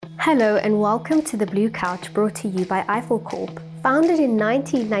Hello and welcome to The Blue Couch, brought to you by Eiffel Corp. Founded in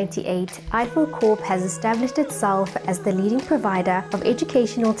 1998, Eiffel Corp has established itself as the leading provider of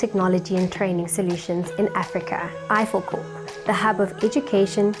educational technology and training solutions in Africa. Eiffel Corp, the hub of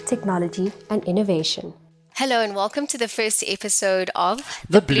education, technology and innovation. Hello and welcome to the first episode of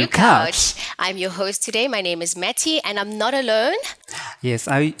The Blue Couch. I'm your host today. My name is Matty and I'm not alone. Yes,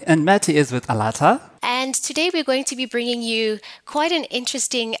 and Matty is with Alata. And today we're going to be bringing you quite an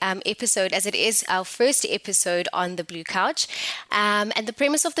interesting episode, as it is our first episode on The Blue Couch. And the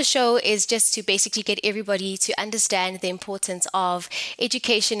premise of the show is just to basically get everybody to understand the importance of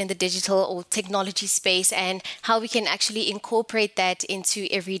education in the digital or technology space and how we can actually incorporate that into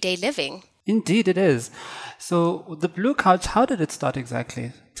everyday living. Indeed, it is. So The Blue Couch, how did it start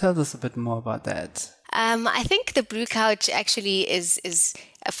exactly? Tell us a bit more about that. I think The Blue Couch actually is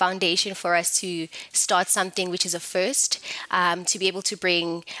a foundation for us to start something which is a first, to be able to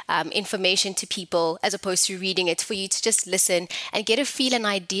bring information to people as opposed to reading it, for you to just listen and get a feel and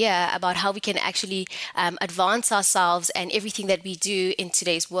idea about how we can actually advance ourselves and everything that we do in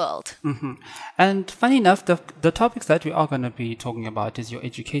today's world. Mm-hmm. And funny enough, the topics that we are going to be talking about is your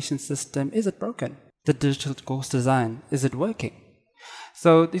education system. Is it broken? The digital course design, is it working?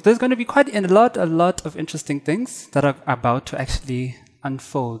 So there's going to be quite a lot of interesting things that are about to actually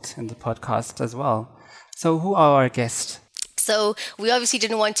unfold in the podcast as well. So who are our guests? So we obviously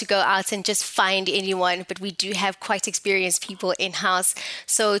didn't want to go out and just find anyone, but we do have quite experienced people in-house.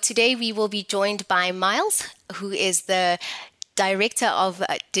 So today we will be joined by Miles, who is the Director of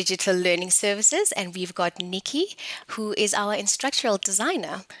Digital Learning Services, and we've got Nikki, who is our instructional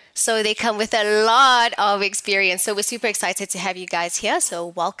designer. So they come with a lot of experience. So we're super excited to have you guys here. So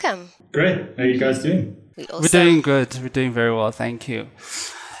welcome. Great. How are you guys doing? We're doing good. We're doing very well. Thank you.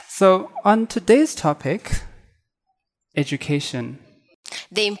 So on today's topic, education.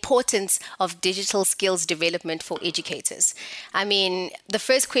 The importance of digital skills development for educators. I mean, the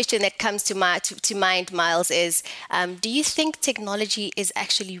first question that comes to mind, Miles, is do you think technology is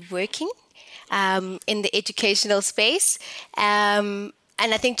actually working in the educational space? And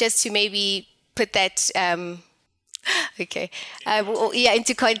I think just to maybe put that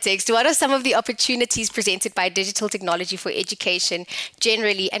into context, what are some of the opportunities presented by digital technology for education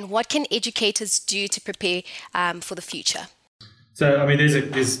generally, and what can educators do to prepare for the future? So, I mean,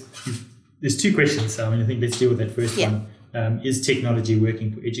 there's two questions. I mean, I think let's deal with that first one. Is technology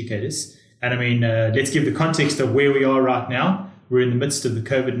working for educators? And I mean, let's give the context of where we are right now. We're in the midst of the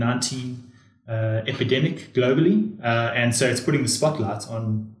COVID-19 epidemic globally. And so it's putting the spotlight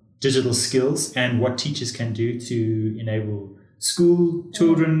on digital skills and what teachers can do to enable school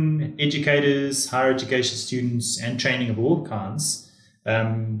children, educators, higher education students, and training of all kinds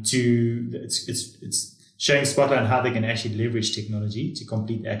it's showing spotlight on how they can actually leverage technology to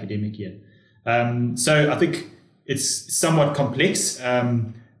complete the academic year. So I think it's somewhat complex.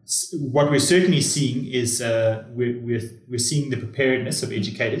 What we're certainly seeing is we're seeing the preparedness of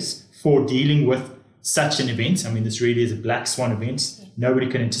educators for dealing with such an event. I mean, this really is a black swan event. Nobody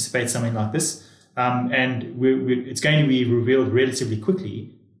can anticipate something like this. And it's going to be revealed relatively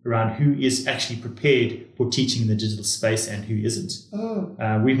quickly around who is actually prepared for teaching in the digital space and who isn't.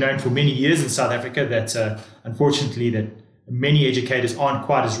 We've known for many years in South Africa that unfortunately that many educators aren't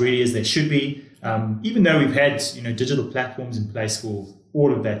quite as ready as they should be, even though we've had digital platforms in place for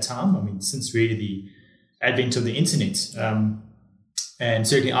all of that time. I mean, since really the advent of the internet. And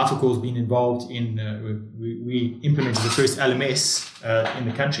certainly Eiffel Corp has been involved in, we implemented the first LMS in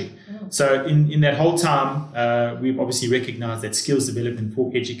the country. So in that whole time, we've obviously recognized that skills development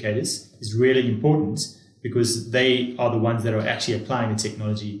for educators is really important because they are the ones that are actually applying the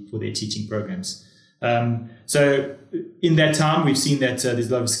technology for their teaching programs. So in that time, we've seen that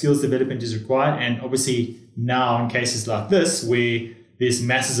there's a lot of skills development is required. And obviously now in cases like this, where there's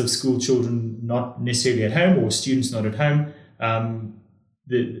masses of school children not necessarily at home or students not at home,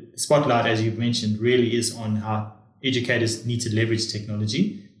 the spotlight, as you've mentioned, really is on how educators need to leverage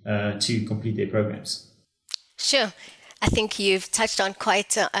technology to complete their programs. Sure. I think you've touched on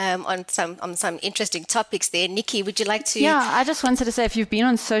quite on some interesting topics there. Nikki, would you like to? Yeah, I just wanted to say, if you've been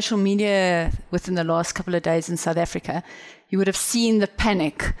on social media within the last couple of days in South Africa, you would have seen the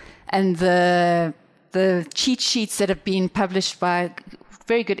panic and the cheat sheets that have been published by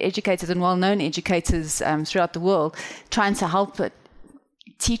very good educators and well-known educators throughout the world, trying to help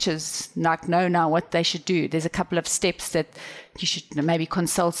teachers know now what they should do. There's a couple of steps that you should maybe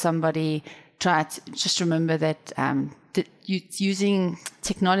consult somebody. Try to just remember that using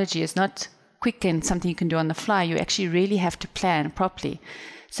technology is not quick and something you can do on the fly. You actually really have to plan properly.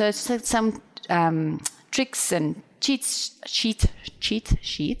 So it's some tricks and cheat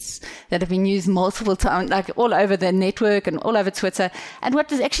sheets that have been used multiple times, like all over the network and all over Twitter. And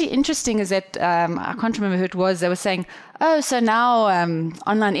what is actually interesting is that, I can't remember who it was, they were saying, oh, so now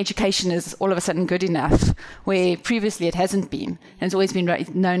online education is all of a sudden good enough, where previously it hasn't been. And it's always been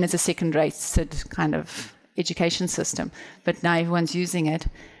known as a second-rated kind of education system. But now everyone's using it.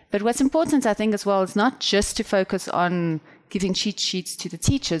 But what's important, I think, as well, is not just to focus on giving cheat sheets to the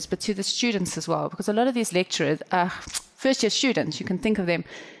teachers, but to the students as well. Because a lot of these lecturers are first-year students, you can think of them,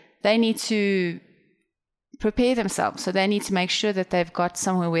 they need to prepare themselves. So they need to make sure that they've got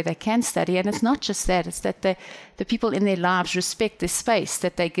somewhere where they can study. And it's not just that, it's that the people in their lives respect their space,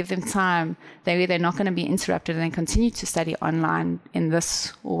 that they give them time, they're not going to be interrupted, and they continue to study online in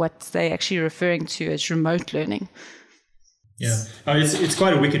this, or what they're actually referring to as remote learning. Yeah, it's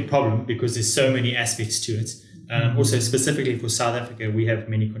quite a wicked problem because there's so many aspects to it. Also, specifically for South Africa, we have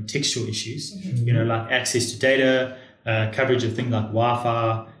many contextual issues, like access to data, coverage of things like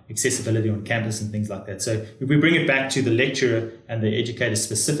Wi-Fi, accessibility on campus and things like that. So if we bring it back to the lecturer and the educator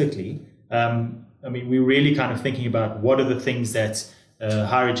specifically, we're really kind of thinking about what are the things that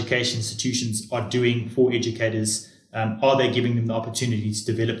higher education institutions are doing for educators. Are they giving them the opportunity to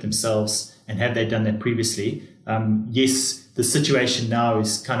develop themselves, and have they done that previously? Yes, the situation now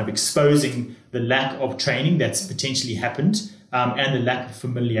is kind of exposing the lack of training that's potentially happened, and the lack of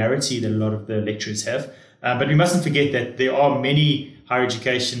familiarity that a lot of the lecturers have. But we mustn't forget that there are many higher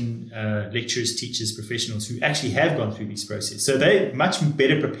education lecturers, teachers, professionals who actually have gone through these processes. So they're much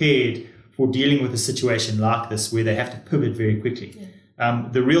better prepared for dealing with a situation like this where they have to pivot very quickly.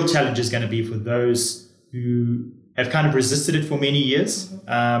 The real challenge is going to be for those who have kind of resisted it for many years,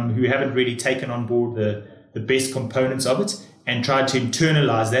 who haven't really taken on board the best components of it and tried to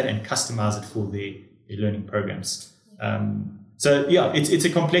internalize that and customize it for their learning programs. It's a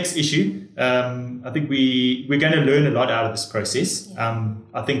complex issue. I think we're going to learn a lot out of this process.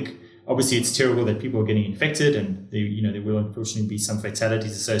 I think obviously it's terrible that people are getting infected, and there will unfortunately be some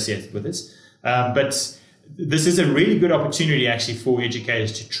fatalities associated with it. But this is a really good opportunity actually for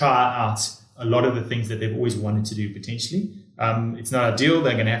educators to try out a lot of the things that they've always wanted to do potentially. It's not ideal.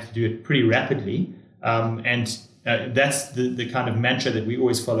 They're going to have to do it pretty rapidly. That's the kind of mantra that we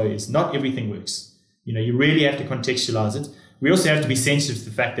always follow is not everything works. You really have to contextualize it. We also have to be sensitive to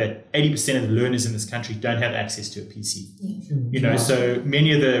the fact that 80% of the learners in this country don't have access to a PC. Yeah. So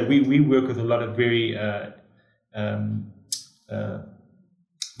many of we work with a lot of very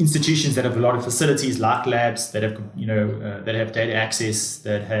institutions that have a lot of facilities like labs that have that have data access,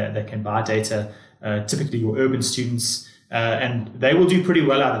 that can buy data. Typically, your urban students, and they will do pretty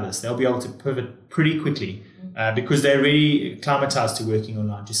well out of this. They'll be able to pivot pretty quickly because they're really acclimatized to working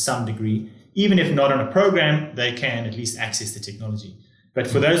online to some degree. Even if not on a program, they can at least access the technology. But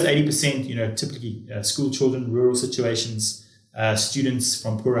for those 80%, typically school children, rural situations, students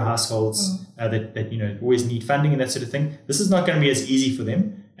from poorer households that always need funding and that sort of thing, this is not going to be as easy for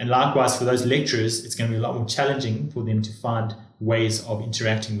them. And likewise, for those lecturers, it's going to be a lot more challenging for them to find ways of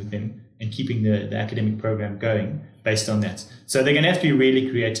interacting with them and keeping the academic program going based on that. So they're going to have to be really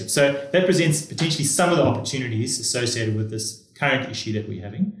creative. So that presents potentially some of the opportunities associated with this current issue that we're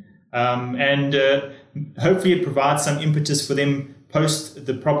having. And hopefully it provides some impetus for them post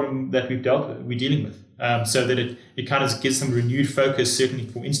the problem that we're dealing with, so that it kind of gives some renewed focus, certainly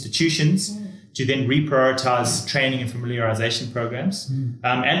for institutions, to then reprioritize training and familiarization programs,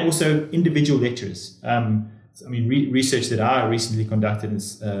 and also individual lecturers. Research that I recently conducted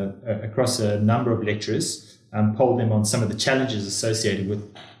is, across a number of lecturers, polled them on some of the challenges associated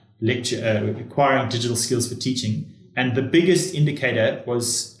with acquiring digital skills for teaching. And the biggest indicator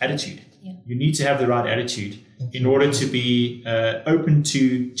was attitude. Yeah. You need to have the right attitude in order to be open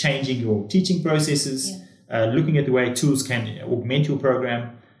to changing your teaching processes, looking at the way tools can augment your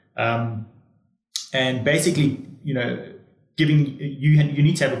program, and basically, giving you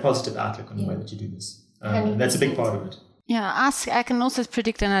need to have a positive outlook on the way that you do this. That's a big part of it. Yeah, I can also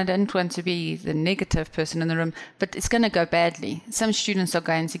predict, and I don't want to be the negative person in the room, but it's going to go badly. Some students are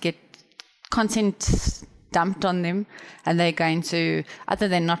going to get content dumped on them, and they're going to, other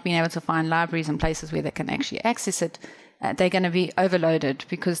than not being able to find libraries and places where they can actually access it, they're going to be overloaded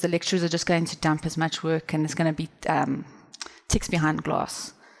because the lecturers are just going to dump as much work, and it's going to be ticks behind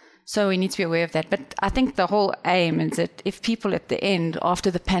glass. So we need to be aware of that. But I think the whole aim is that if people at the end,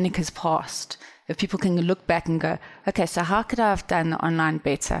 after the panic has passed, if people can look back and go, okay, so how could I have done the online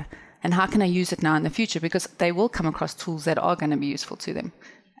better? And how can I use it now in the future? Because they will come across tools that are going to be useful to them.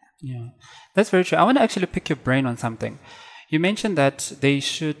 Yeah, that's very true. I want to actually pick your brain on something. You mentioned that they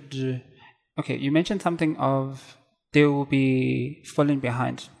should... you mentioned something of they will be falling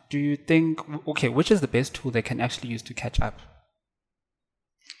behind do you think, okay, which is the best tool they can actually use to catch up?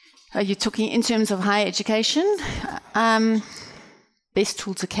 Are you talking in terms of higher education? Best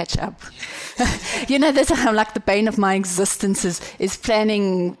tool to catch up. That's like the bane of my existence is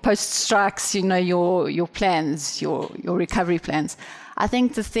planning post-strikes, your plans, your recovery plans. I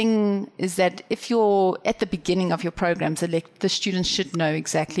think the thing is that if you're at the beginning of your programs, the students should know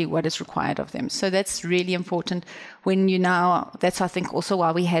exactly what is required of them. So that's really important that's I think also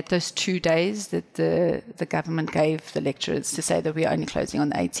why we had those 2 days that the government gave the lecturers to say that we are only closing on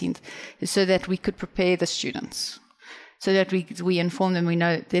the 18th, is so that we could prepare the students. So that we inform them,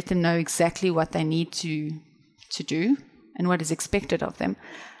 let them know exactly what they need to do and what is expected of them.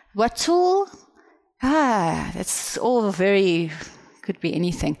 What tool? That's all could be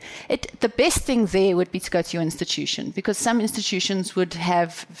anything. The best thing there would be to go to your institution, because some institutions would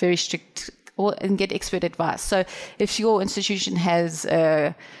have very strict and get expert advice. So if your institution has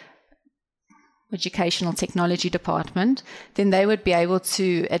educational technology department, then they would be able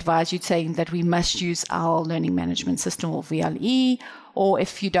to advise you, saying that we must use our learning management system or VLE, or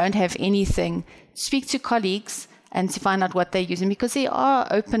if you don't have anything, speak to colleagues and to find out what they're using, because there are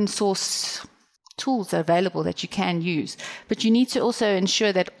open source tools available that you can use, but you need to also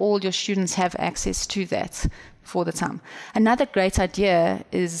ensure that all your students have access to that for the time. Another great idea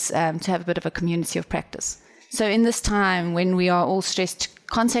is to have a bit of a community of practice. So in this time when we are all stressed,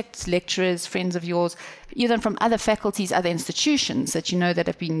 contact lecturers, friends of yours, either from other faculties, other institutions that that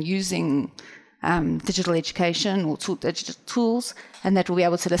have been using digital education or digital tools, and that will be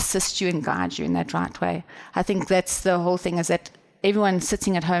able to assist you and guide you in that right way. I think that's the whole thing, is that everyone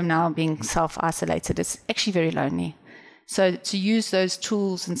sitting at home now being self-isolated is actually very lonely. So to use those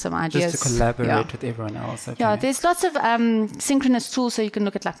tools and some ideas. Just to collaborate with everyone else. Okay. Yeah, there's lots of synchronous tools. So you can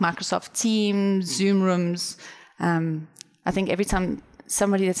look at like Microsoft Teams, Zoom rooms. I think every time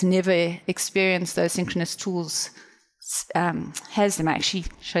somebody that's never experienced those synchronous tools has them. I actually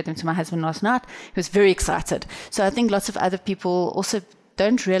showed them to my husband last night. He was very excited. So I think lots of other people also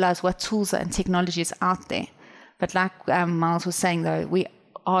don't realize what tools and technology is out there. But like Miles was saying, though, we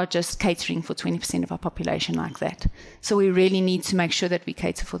are just catering for 20% of our population like that. So we really need to make sure that we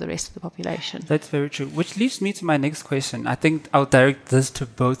cater for the rest of the population. That's very true. Which leads me to my next question. I think I'll direct this to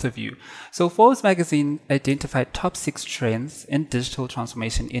both of you. So Forbes magazine identified top 6 trends in digital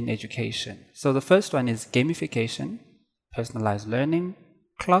transformation in education. So the first one is gamification, personalized learning,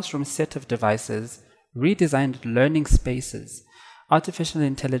 classroom set of devices, redesigned learning spaces, artificial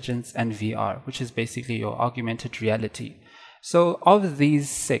intelligence, and VR, which is basically your augmented reality. So of these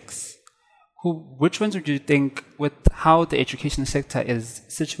 6, which ones would you think, with how the education sector is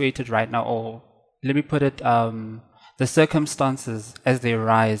situated right now, or let me put it, the circumstances as they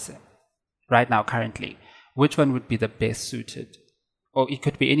arise right now currently, which one would be the best suited? Or it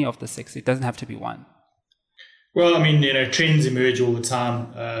could be any of the 6. It doesn't have to be one. Well, I mean, trends emerge all the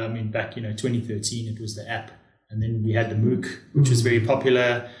time. Back, 2013, it was the app. And then we had the MOOC, which was very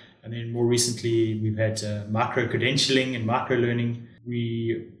popular. And then more recently, we've had micro-credentialing and micro-learning.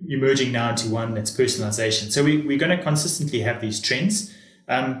 We're emerging now into one that's personalization. So we're going to consistently have these trends.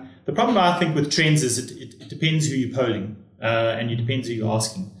 The problem, I think, with trends is it depends who you're polling and it depends who you're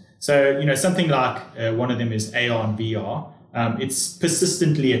asking. So, something like one of them is AR and VR. It's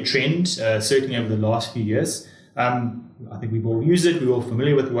persistently a trend, certainly over the last few years. I think we've all used it. We're all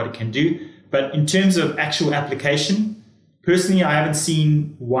familiar with what it can do. But in terms of actual application, personally, I haven't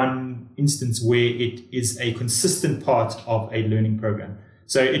seen one instance where it is a consistent part of a learning program.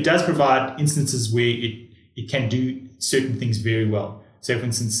 So it does provide instances where it can do certain things very well. So, for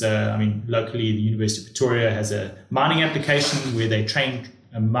instance, locally, the University of Pretoria has a mining application where they train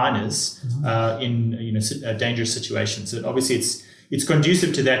miners in dangerous situations. So obviously, it's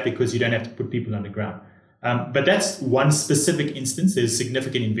conducive to that because you don't have to put people underground. But that's one specific instance. There's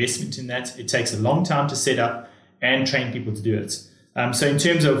significant investment in that. It takes a long time to set up and train people to do it. So in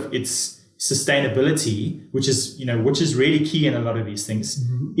terms of its sustainability, which is really key in a lot of these things,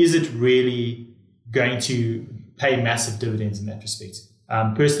 is it really going to pay massive dividends in that respect?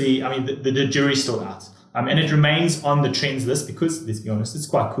 Personally, the jury's still out. And it remains on the trends list because, let's be honest, it's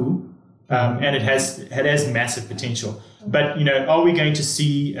quite cool. And it has massive potential. But, are we going to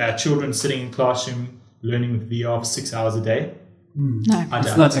see children sitting in classroom learning with VR for 6 hours a day? No,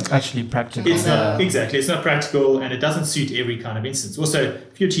 it's not actually practical. It's not, exactly. It's not practical, and it doesn't suit every kind of instance. Also,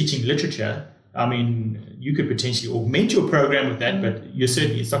 if you're teaching literature, you could potentially augment your program with that, but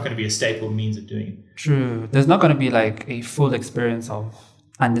it's not going to be a staple means of doing it. True. There's not going to be like a full experience of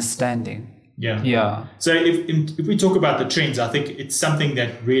understanding. Yeah. So if we talk about the trends, I think it's something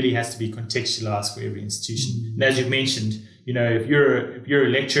that really has to be contextualized for every institution. And as you've mentioned, if you're a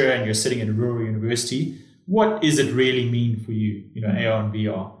lecturer and you're sitting at a rural university, what does it really mean for you, AR and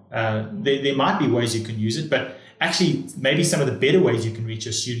VR? There might be ways you can use it, but actually maybe some of the better ways you can reach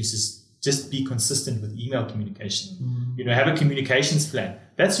your students is just be consistent with email communication. Have a communications plan.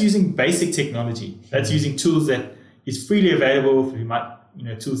 That's using basic technology. That's using tools that is freely available through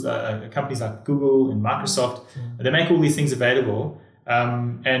tools, companies like Google and Microsoft. They make all these things available.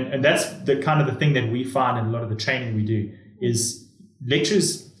 And that's the kind of the thing that we find in a lot of the training we do is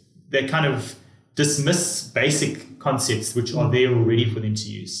lecturers, they kind of dismiss basic concepts which are there already for them to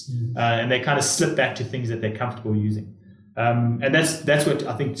use. And they kind of slip back to things that they're comfortable using. And that's what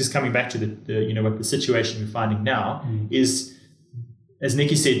I think, just coming back to what the situation we're finding now is, as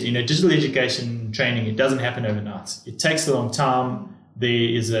Nikki said, digital education training, it doesn't happen overnight. It takes a long time. There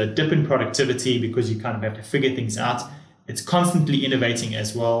is a dip in productivity because you kind of have to figure things out. It's constantly innovating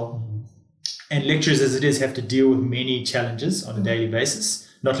as well. And lecturers, as it is, have to deal with many challenges on a daily basis,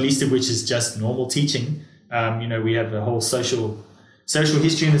 not least of which is just normal teaching. We have a whole social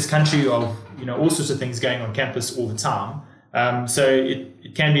history in this country of, all sorts of things going on campus all the time. So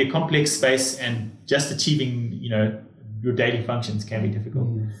it can be a complex space, and just achieving, your daily functions can be difficult.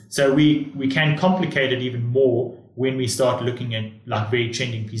 So we can complicate it even more when we start looking at like very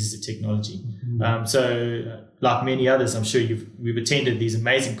trending pieces of technology. So like many others, I'm sure we've attended these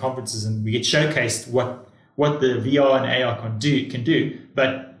amazing conferences, and we get showcased what the VR and AR can do,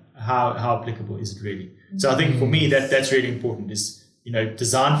 but how applicable is it really? So I think for me that's really important is,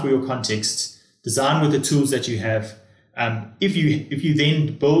 design for your context, design with the tools that you have. If you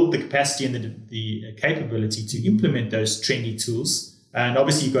then build the capacity and the capability to implement those trendy tools, and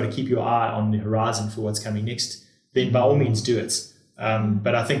obviously you've got to keep your eye on the horizon for what's coming next, then by all means do it.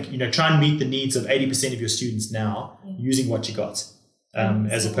 But I think, try and meet the needs of 80% of your students now using what you got,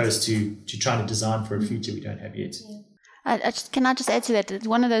 as opposed to trying to design for a future we don't have yet. Can I just add to that?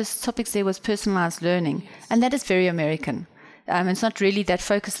 One of those topics there was personalized learning, and that is very American. It's not really that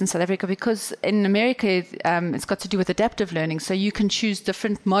focused in South Africa, because in America, it's got to do with adaptive learning. So you can choose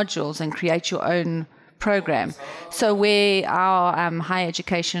different modules and create your own program. So where our higher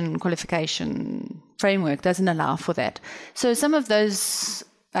education qualification framework doesn't allow for that. So some of those,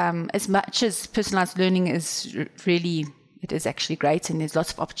 as much as personalized learning is really, it is actually great and there's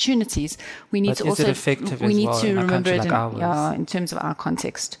lots of opportunities, we need to also remember it in terms of our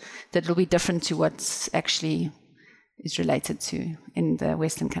context, that it'll be different to what's actually is related to in the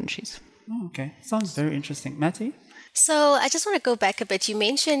Western countries. Oh, okay, sounds very interesting. Matty? So I just want to go back a bit. You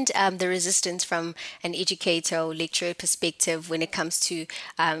mentioned the resistance from an educator or lecturer perspective when it comes to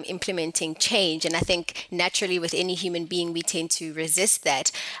implementing change. And I think naturally with any human being, we tend to resist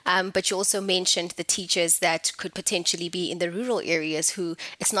that. But you also mentioned the teachers that could potentially be in the rural areas who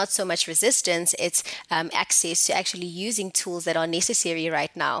it's not so much resistance, it's access to actually using tools that are necessary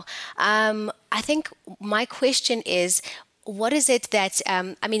right now. I think my question is, what is it that,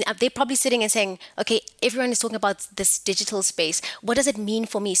 they're probably sitting and saying, okay, everyone is talking about this digital space. What does it mean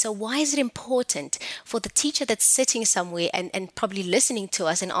for me? So why is it important for the teacher that's sitting somewhere and probably listening to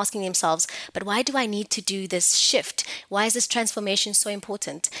us and asking themselves, but why do I need to do this shift? Why is this transformation so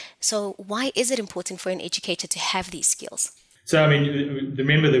important? So why is it important for an educator to have these skills? So,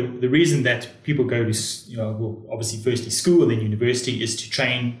 remember the reason that people go to, obviously firstly school and then university is to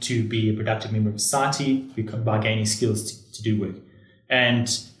train to be a productive member of society by gaining skills to do work. And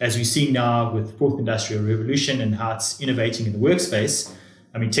as we see now with Fourth Industrial Revolution and how it's innovating in the workspace,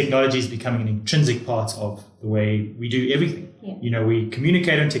 technology is becoming an intrinsic part of the way we do everything. Yeah. We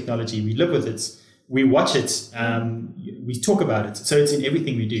communicate on technology, we live with it, we watch it, we talk about it. So it's in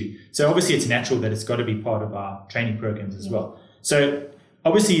everything we do. So obviously it's natural that it's got to be part of our training programs as well. So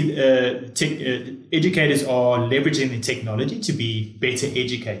obviously educators are leveraging the technology to be better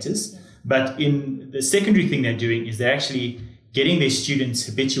educators. But in the secondary thing they're doing is they're actually getting their students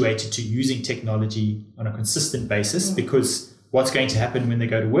habituated to using technology on a consistent basis, because what's going to happen when they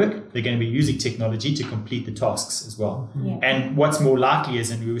go to work? They're going to be using technology to complete the tasks as well. Yeah. And what's more likely is,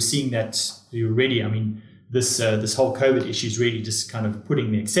 and we were seeing that already, this whole COVID issue is really just kind of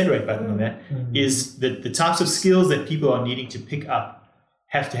putting the accelerate button on that, is that the types of skills that people are needing to pick up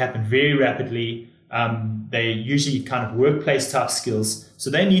have to happen very rapidly. They're usually kind of workplace type skills. So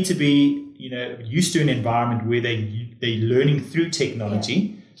they need to be, used to an environment where they're learning through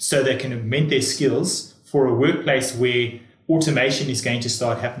technology, so they can augment their skills for a workplace where automation is going to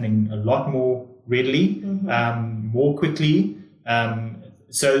start happening a lot more readily, more quickly.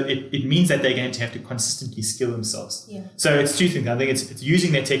 So it means that they're going to have to consistently skill themselves. Yeah. So it's two things. I think it's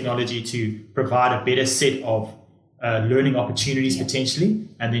using their technology to provide a better set of learning opportunities potentially.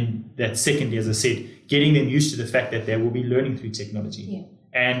 And then that secondly, as I said, getting them used to the fact that they will be learning through technology. Yeah.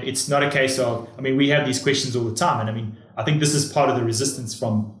 And it's not a case of, we have these questions all the time. And I think this is part of the resistance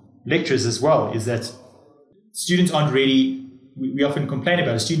from lecturers as well, is that students aren't really, we often complain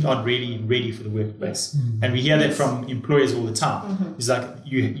about it, students aren't really ready for the workplace. And we hear that from employers all the time. It's like,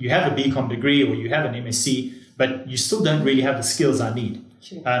 you have a BCom degree or you have an MSc, but you still don't really have the skills I need.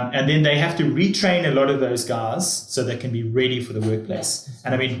 And then they have to retrain a lot of those guys so they can be ready for the workplace.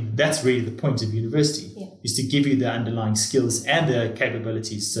 And that's really the point of university, is to give you the underlying skills and the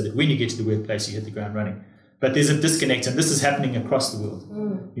capabilities so that when you get to the workplace, you hit the ground running. But there's a disconnect, and this is happening across the world.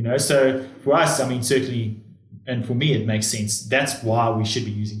 So for us, certainly, and for me, it makes sense. That's why we should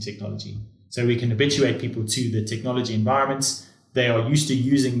be using technology. So we can habituate people to the technology environments. They are used to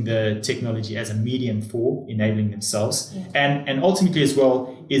using the technology as a medium for enabling themselves. And ultimately as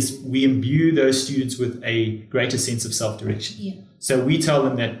well is we imbue those students with a greater sense of self-direction. So we tell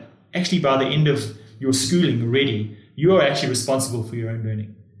them that actually by the end of your schooling already, you are actually responsible for your own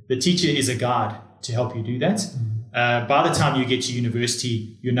learning. The teacher is a guide to help you do that. By the time you get to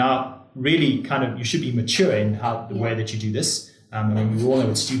university, you're now really you should be mature in the way that you do this. We all know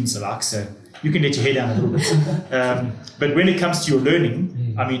what students are like, so you can let your head down a little bit. But when it comes to your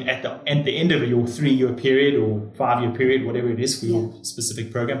learning, at the end of your 3-year period or 5-year period, whatever it is for your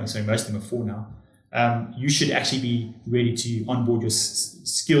specific program, so most of them are 4 now, you should actually be ready to onboard your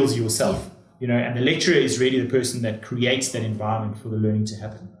skills yourself. And the lecturer is really the person that creates that environment for the learning to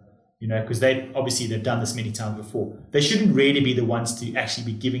happen. Because they've done this many times before. They shouldn't really be the ones to actually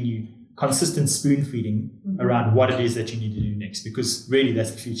be giving you consistent spoon feeding around what it is that you need to do next, because really that's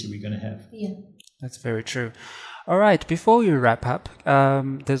the future we're going to have. That's very true. All right, before we wrap up,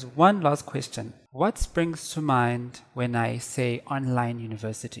 there's one last question. What springs to mind when I say online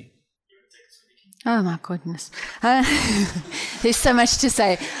university? Oh my goodness. There's so much to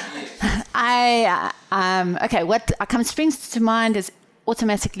say. What springs to mind is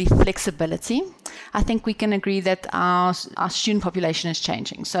automatically flexibility. I think we can agree that our student population is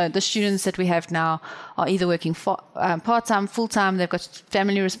changing. So the students that we have now are either working part-time, full-time, they've got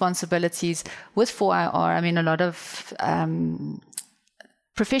family responsibilities with 4IR. A lot of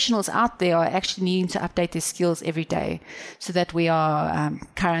professionals out there are actually needing to update their skills every day so that we are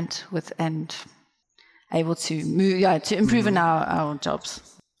current with and able to move, to improve in our jobs.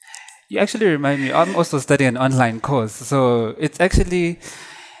 You actually remind me, I'm also studying an online course. So it's actually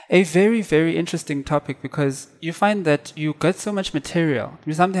a very, very interesting topic because you find that you get so much material.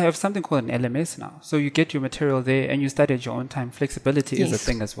 You have something called an LMS now. So you get your material there and you study at your own time. Flexibility is a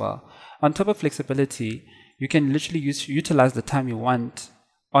thing as well. On top of flexibility, you can literally utilize the time you want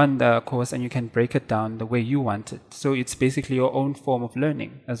on the course and you can break it down the way you want it. So it's basically your own form of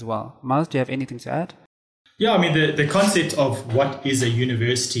learning as well. Miles, do you have anything to add? Yeah, the concept of what is a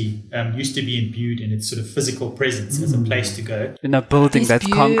university used to be imbued in its sort of physical presence as a place to go. In a building that's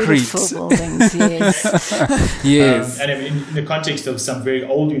concrete. Buildings, yes. Yes. And in the context of some very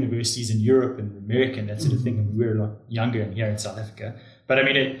old universities in Europe and America and that sort of thing, we're a lot younger here in South Africa. But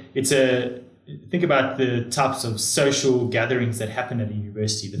think about the types of social gatherings that happen at a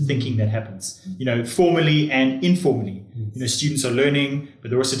university, the thinking that happens, formally and informally. Students are learning,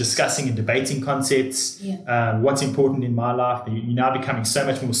 but they're also discussing and debating concepts. What's important in my life. You're now becoming so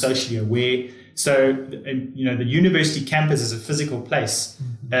much more socially aware. So, the university campus as a physical place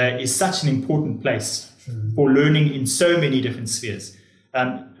is such an important place for learning in so many different spheres.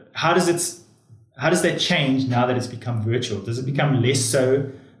 How does that change now that it's become virtual? Does it become less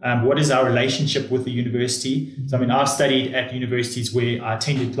so? What is our relationship with the university? So, I've studied at universities where I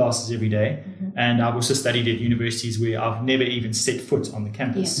attended classes every day, and I've also studied at universities where I've never even set foot on the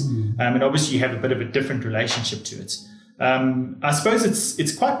campus. And obviously, you have a bit of a different relationship to it. I suppose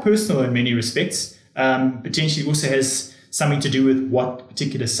it's quite personal in many respects. Potentially, also has something to do with what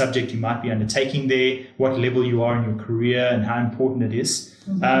particular subject you might be undertaking there, what level you are in your career, and how important it is.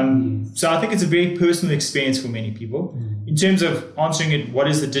 So I think it's a very personal experience for many people. In terms of answering it, what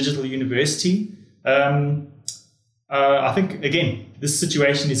is the digital university? I think, again, this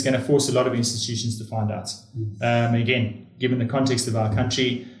situation is going to force a lot of institutions to find out. Again, given the context of our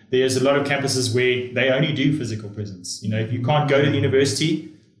country, there's a lot of campuses where they only do physical presence. If you can't go to the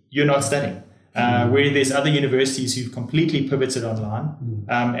university, you're not studying. Where there's other universities who've completely pivoted online,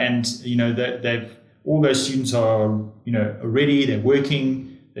 and they've all those students are already, they're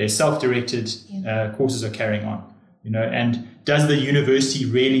working, they're self-directed, courses are carrying on. And does the university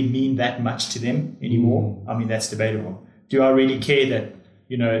really mean that much to them anymore? That's debatable. Do I really care that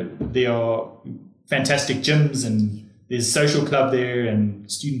there are fantastic gyms and there's social club there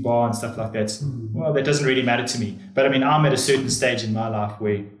and student bar and stuff like that. Well, that doesn't really matter to me. But I mean, I'm at a certain stage in my life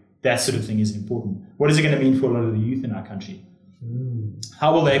where that sort of thing is important. What is it going to mean for a lot of the youth in our country?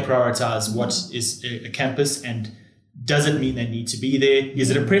 How will they prioritize what is a campus, and does it mean they need to be there?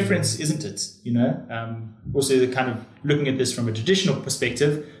 Is it a preference? Isn't it? You know, also the kind of looking at this from a traditional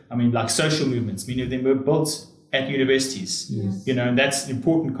perspective. I mean, like social movements, many of them were built at universities, you know, and that's an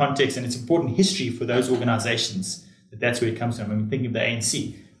important context and it's important history for those organizations. That's where it comes from. I mean, thinking of the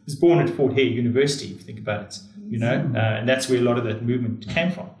ANC, it was born at Fort Hare University, if you think about it, you know, and that's where a lot of that movement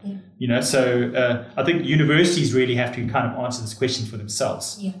came from, you know. So I think universities really have to kind of answer this question for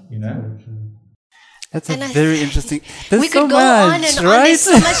themselves, you know. That's very interesting. There's we could go on and on. There's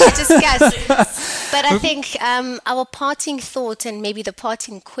so much to discuss. But I think our parting thought and maybe the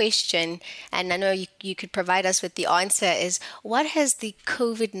parting question, and I know you could provide us with the answer, is what has the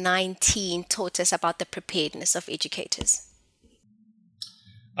COVID-19 taught us about the preparedness of educators?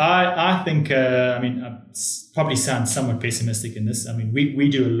 I think, I mean, I probably sound somewhat pessimistic in this. I mean, we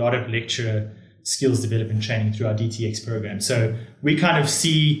do a lot of lecturer skills development training through our DTX program. So we kind of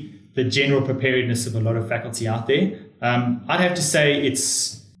see the general preparedness of a lot of faculty out there. I'd have to say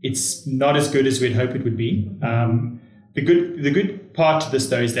it's not as good as we'd hope it would be. The good part to this,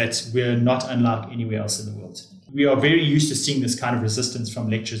 though, is that we're not unlike anywhere else in the world. We are very used to seeing this kind of resistance from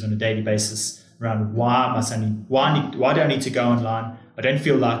lecturers on a daily basis around why do I need to go online? I don't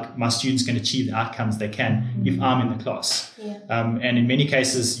feel like my students can achieve the outcomes they can if I'm in the class. And in many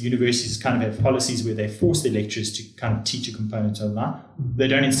cases, universities kind of have policies where they force their lecturers to kind of teach a component online. They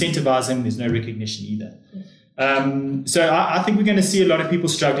don't incentivize them. There's no recognition either. So I think we're going to see a lot of people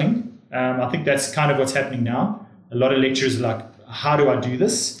struggling. I think that's kind of what's happening now. A lot of lecturers are like, how do I do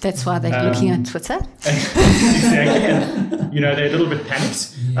this? That's why they're looking at Twitter. Exactly. And, you know, they're a little bit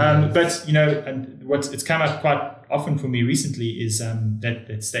panicked. But, you know, and it's come up quite often for me recently is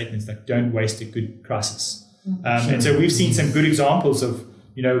that statement, like, don't waste a good crisis. And so we've seen some good examples of,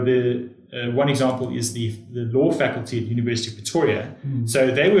 you know, one example is the law faculty at University of Pretoria.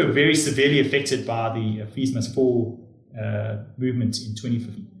 So they were very severely affected by the Fees Must Fall movement in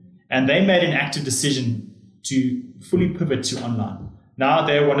 2015. And they made an active decision to fully pivot to online. Now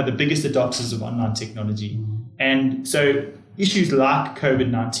they're one of the biggest adopters of online technology. And so issues like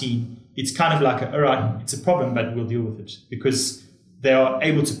COVID-19, it's kind of like, all right, it's a problem, but we'll deal with it, because they are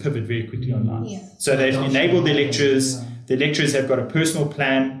able to pivot very quickly online. So they've enabled their lecturers. Their lecturers have got a personal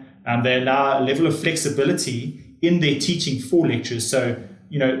plan. They allow a level of flexibility in their teaching for lecturers. So,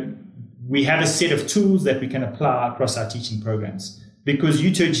 you know, we have a set of tools that we can apply across our teaching programs. Because you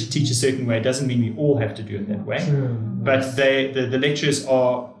teach a certain way doesn't mean we all have to do it that way. But the lecturers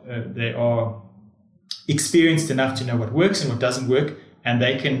are experienced enough to know what works and what doesn't work, and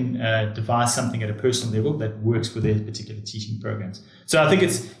they can devise something at a personal level that works for their particular teaching programs. So I think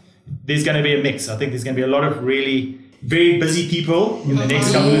there's going to be a mix. I think there's going to be a lot of really very busy people in the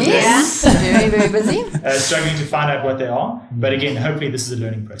next couple of years. Yes, very, very busy. Struggling to find out what they are. But again, hopefully this is a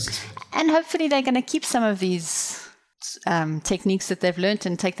learning process for them. And hopefully they're going to keep some of these techniques that they've learned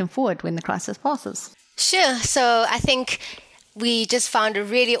and take them forward when the crisis passes. Sure. So I think we just found a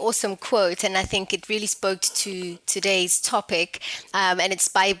really awesome quote, and I think it really spoke to today's topic. And it's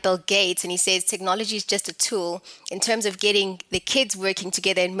by Bill Gates, and he says, technology is just a tool. In terms of getting the kids working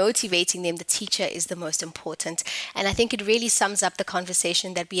together and motivating them, the teacher is the most important. And I think it really sums up the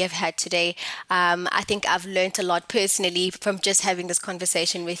conversation that we have had today. I think I've learned a lot personally from just having this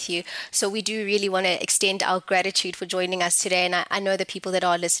conversation with you. So we do really want to extend our gratitude for joining us today. And I know the people that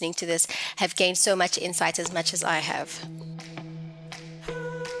are listening to this have gained so much insight as much as I have.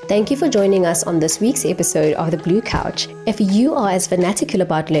 Thank you for joining us on this week's episode of The Blue Couch. If you are as fanatical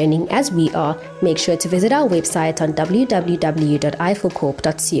about learning as we are, make sure to visit our website on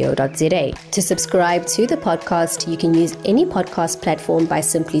www.ifelcorp.co.za. To subscribe to the podcast, you can use any podcast platform by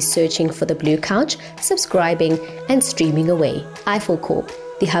simply searching for The Blue Couch, subscribing, and streaming away. Eiffel Corp,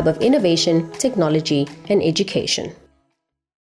 the hub of innovation, technology, and education.